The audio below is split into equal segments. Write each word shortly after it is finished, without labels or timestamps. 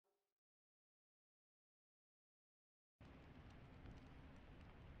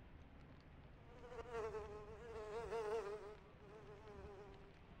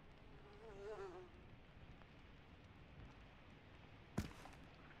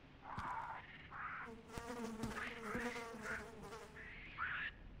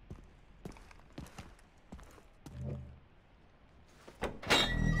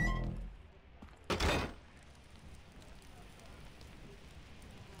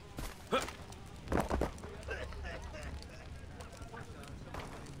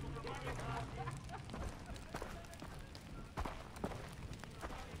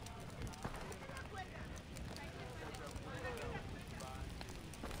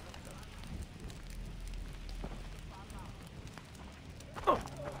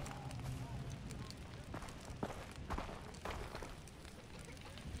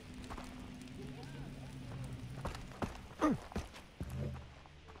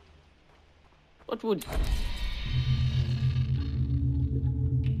What would...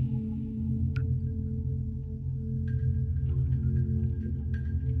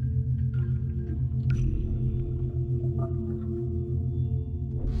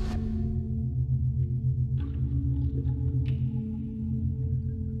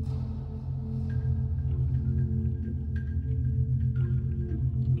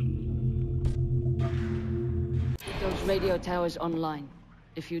 Those radio towers online.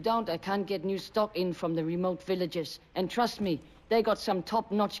 If you don't, I can't get new stock in from the remote villages. And trust me, they got some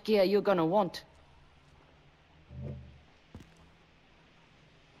top-notch gear you're gonna want.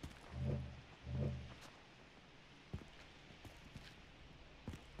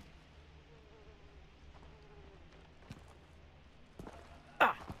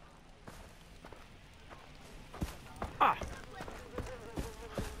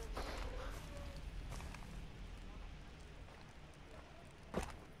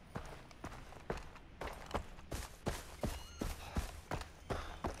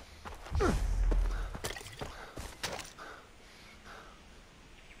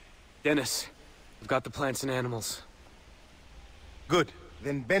 Dennis, I've got the plants and animals. Good.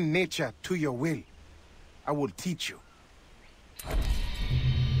 Then bend nature to your will. I will teach you.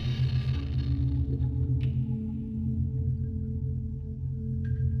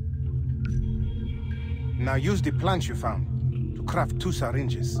 Now use the plants you found to craft 2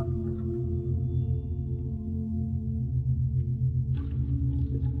 syringes.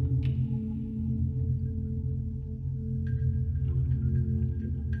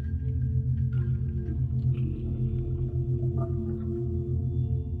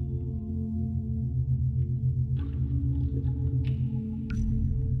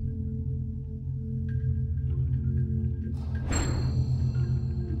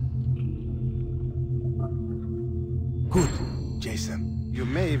 You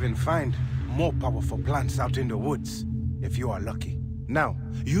may even find more powerful plants out in the woods, if you are lucky. Now,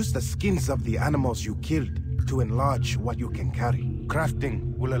 use the skins of the animals you killed to enlarge what you can carry.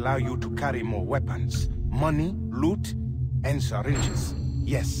 Crafting will allow you to carry more weapons, money, loot, and syringes.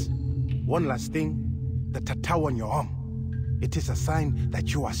 Yes, one last thing, the tattoo on your arm. It is a sign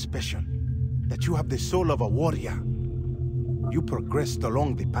that you are special, that you have the soul of a warrior. You progressed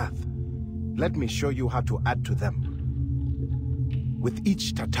along the path. Let me show you how to add to them. With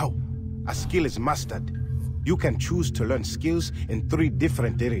each tattoo, a skill is mastered. You can choose to learn skills in 3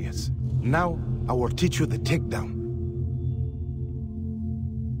 different areas. Now, I will teach you the takedown.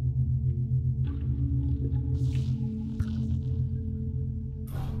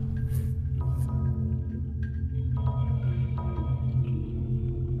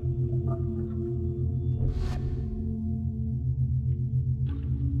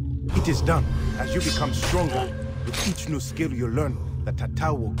 It is done. As you become stronger, with each new skill you learn, the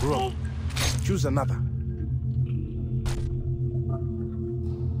tattoo will grow. Choose another.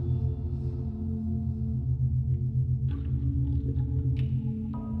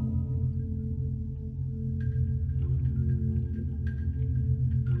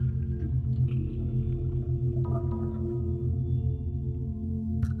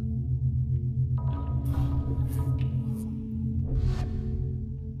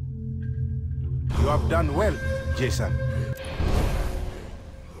 You have done well, Jason.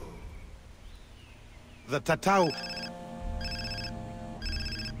 The tattoo.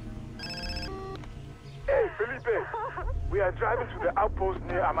 Hey, Felipe. We are driving to the outpost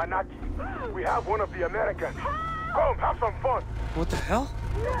near Amanaki. We have one of the Americans. Come, have some fun. What the hell?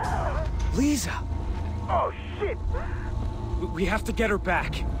 Lisa! Oh, shit! We have to get her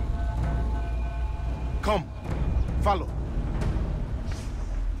back. Come, follow.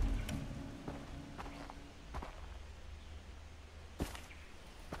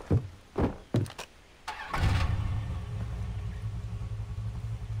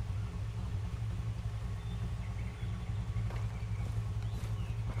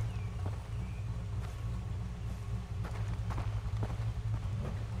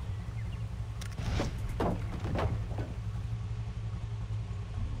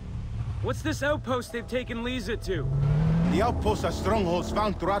 What's this outpost they've taken Lisa to? The outposts are strongholds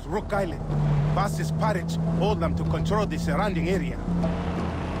found throughout Rook Island. Vas's pirates hold them to control the surrounding area.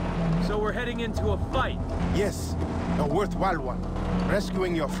 So we're heading into a fight? Yes, a worthwhile one.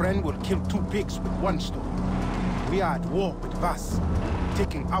 Rescuing your friend will kill 2 pigs with 1 stone. We are at war with Vas.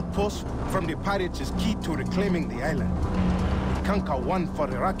 Taking outposts from the pirates is key to reclaiming the island. We conquer one for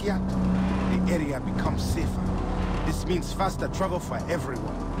Iraqiat, the area becomes safer. This means faster travel for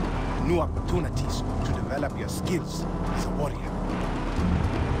everyone. New opportunities to develop your skills as a warrior.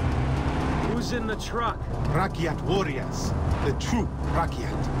 Who's in the truck? Rakyat warriors. The true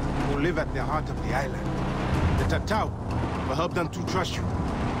Rakyat, who live at the heart of the island. The Tatau will help them to trust you.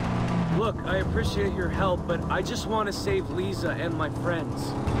 Look, I appreciate your help, but I just want to save Lisa and my friends.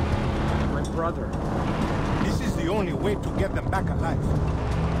 My brother. This is the only way to get them back alive.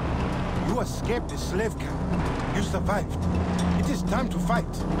 You escaped the slave camp. You survived. It is time to fight.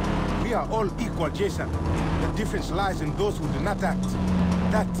 We are all equal, Jason. The difference lies in those who do not act.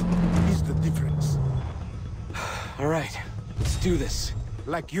 That is the difference. All right, let's do this.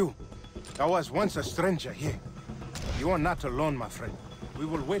 Like you, I was once a stranger here. You are not alone, my friend. We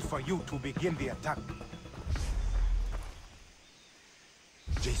will wait for you to begin the attack.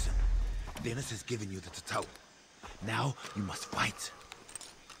 Jason, Dennis has given you the Tatau. Now, you must fight.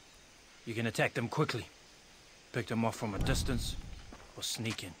 You can attack them quickly. Pick them off from a distance, or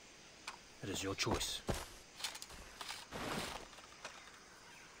sneak in. It is your choice.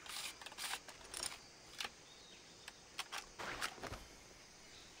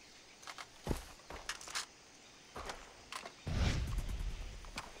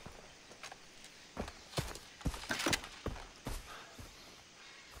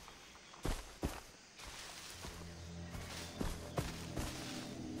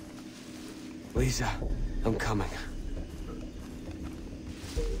 Lisa, I'm coming.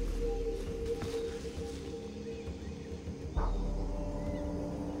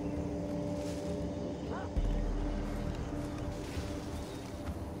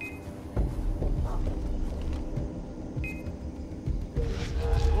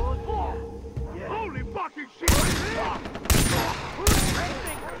 Holy fucking shit!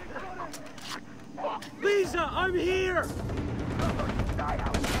 Lisa, I'm here!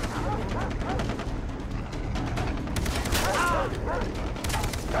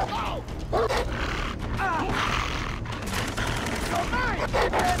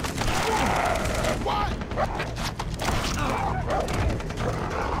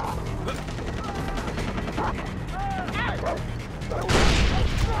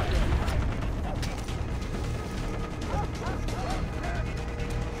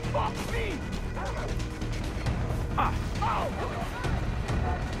 Fuck me!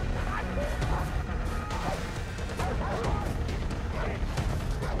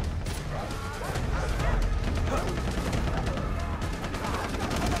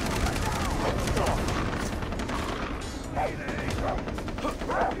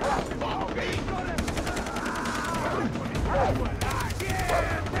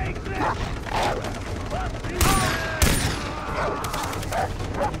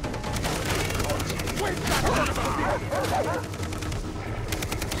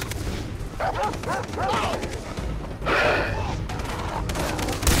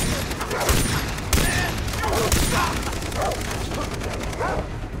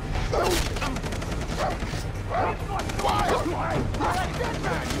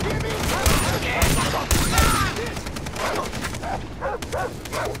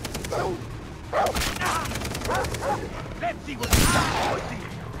 Let's see what's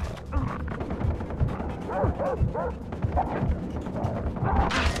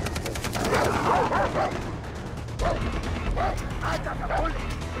I got a bullet!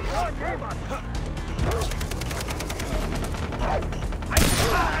 Oh, neighbor! I'm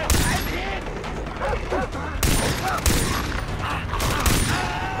hit!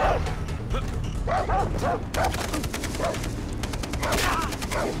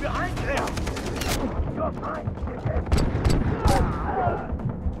 Behind there! You're fine! I'm hit!